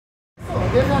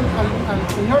Dile al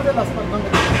señor de las donde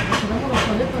tenemos las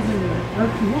paletas en el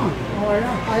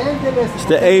a él dile. It's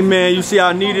the A-man. You see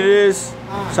how neat it is?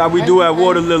 That's how we do at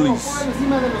Water Lilies.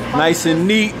 Nice and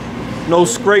neat. No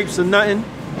scrapes or nothing.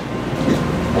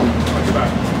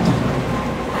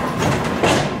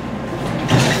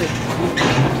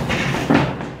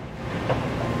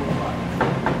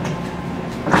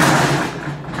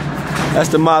 That's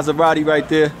the Maserati right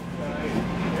there.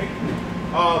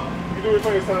 You do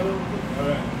return your sign over? All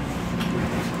right.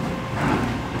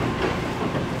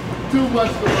 Too much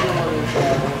for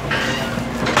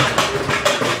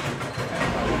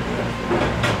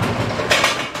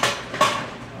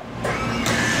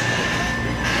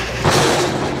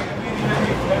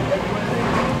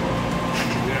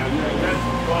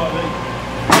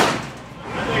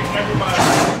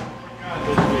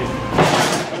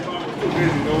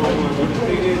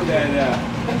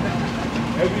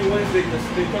Every Wednesday,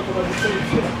 they talk about the same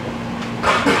shit.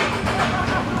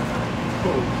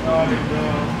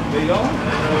 They don't?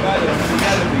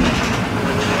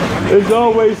 There's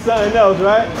always something else,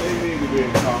 right? They need to be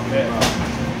talking about.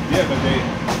 Yeah, but they.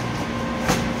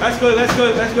 That's good, that's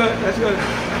good, that's good, that's good.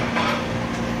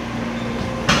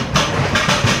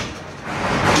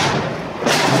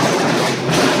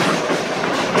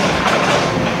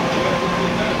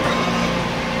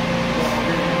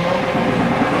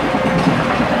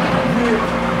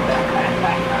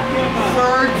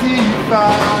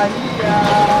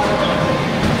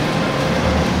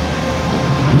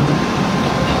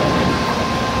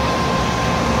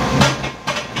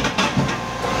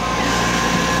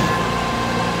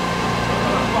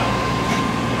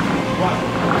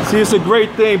 See, it's a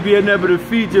great thing being able to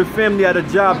feed your family at a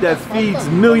job that feeds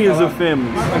millions of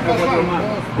families.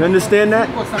 You understand that?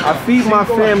 I feed my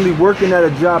family working at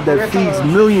a job that feeds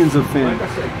millions of families.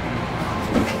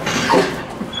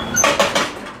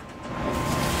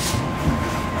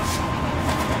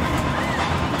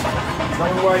 Tell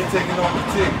me why you taking off the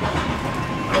ticket.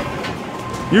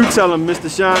 You tell him, Mr.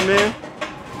 Shine Man.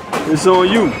 It's on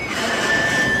you.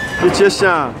 Get your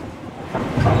shine.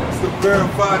 To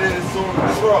verify that it's on the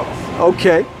trucks.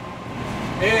 Okay.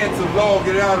 And to log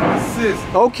it out of the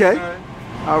system. Okay.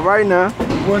 All right now.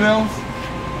 What else?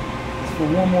 It's for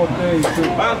one more thing too.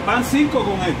 Van cinco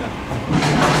con esta.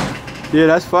 Yeah,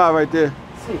 that's 5 right there.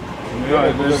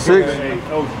 Yeah, 6.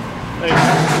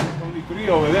 Only 3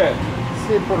 over there.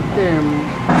 Sí, porque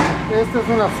esta es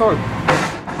una sola.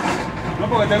 No,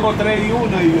 porque tengo 3 y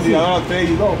 1 y ahora 3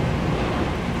 y 2.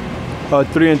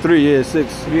 3 and 3, yeah,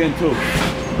 6. 3 and 2.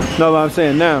 No, but I'm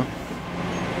saying now.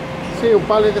 Sí, un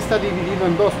pallet está dividido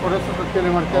en dos, por eso es lo que le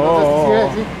marqué.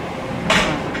 Sí.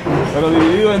 Pero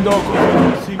dividido en 2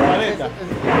 sin paleta.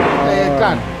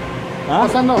 Claro. ¿Ah? O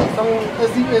sea, no, es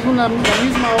la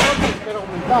misma orden, pero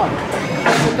aumentada.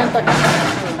 70 kilos.